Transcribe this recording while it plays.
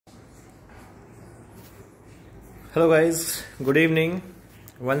Hello guys, good evening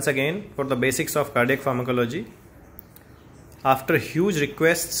once again for the basics of cardiac pharmacology. After huge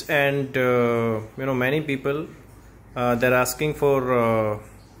requests and many people they're asking for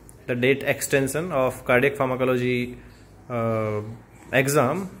the date extension of cardiac pharmacology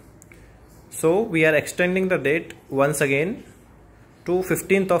exam. So we are extending the date once again to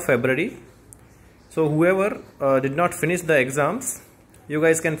 15th of February. So whoever did not finish the exams, you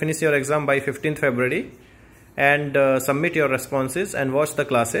guys can finish your exam by 15th February and submit your responses and watch the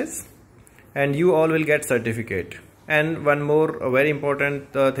classes, and you all will get certificate. And one more very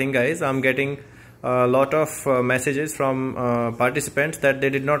important thing guys, I'm getting a lot of messages from participants that they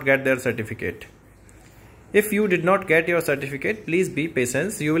did not get their certificate. If you did not get your certificate, please be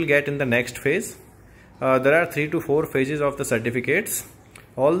patient, you will get in the next phase. There are 3 to 4 phases of the certificates.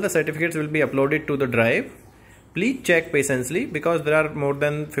 All the certificates will be uploaded to the drive. Please check patiently because there are more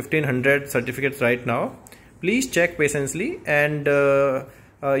than 1500 certificates right now. Please check patiently and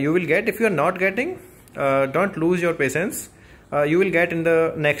you will get. If you are not getting, don't lose your patience. You will get in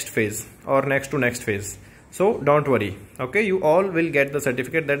the next phase or next to next phase. So don't worry. Okay, you all will get the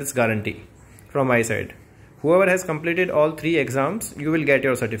certificate, that is guarantee from my side. Whoever has completed all 3 exams, you will get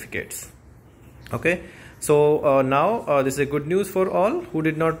your certificates. Okay, so now this is a good news for all who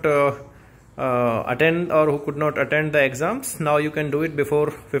did not attend or who could not attend the exams. Now you can do it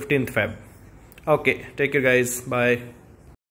before 15th Feb. Okay, take care guys, bye.